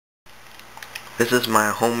This is my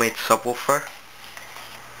homemade subwoofer.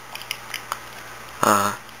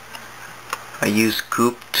 I use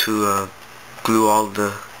goop to glue all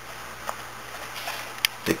the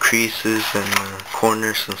creases and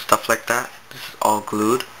corners and stuff like that. This is all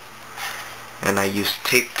glued, and I use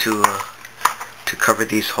tape to cover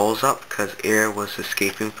these holes up because air was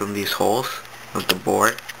escaping from these holes of the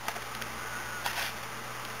board.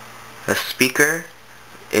 The speaker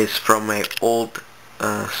is from an old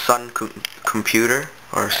Sun computer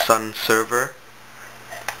or Sun server,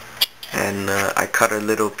 and I cut a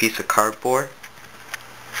little piece of cardboard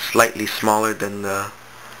slightly smaller than the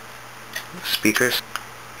speakers,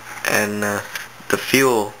 and the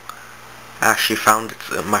fuel actually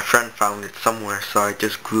my friend found it somewhere, so I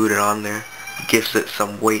just glued it on there. It gives it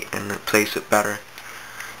some weight and it plays it better.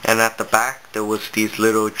 And at the back there was these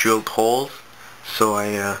little drilled holes, so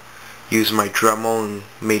I used my Dremel and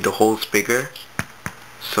made the holes bigger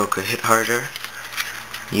so it could hit harder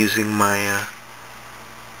using my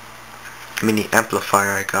mini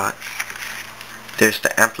amplifier I got. There's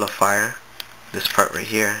the amplifier, this part right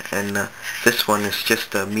here, and this one is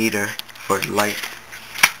just a meter for light,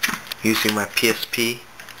 using my PSP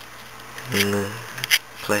and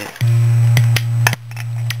play it.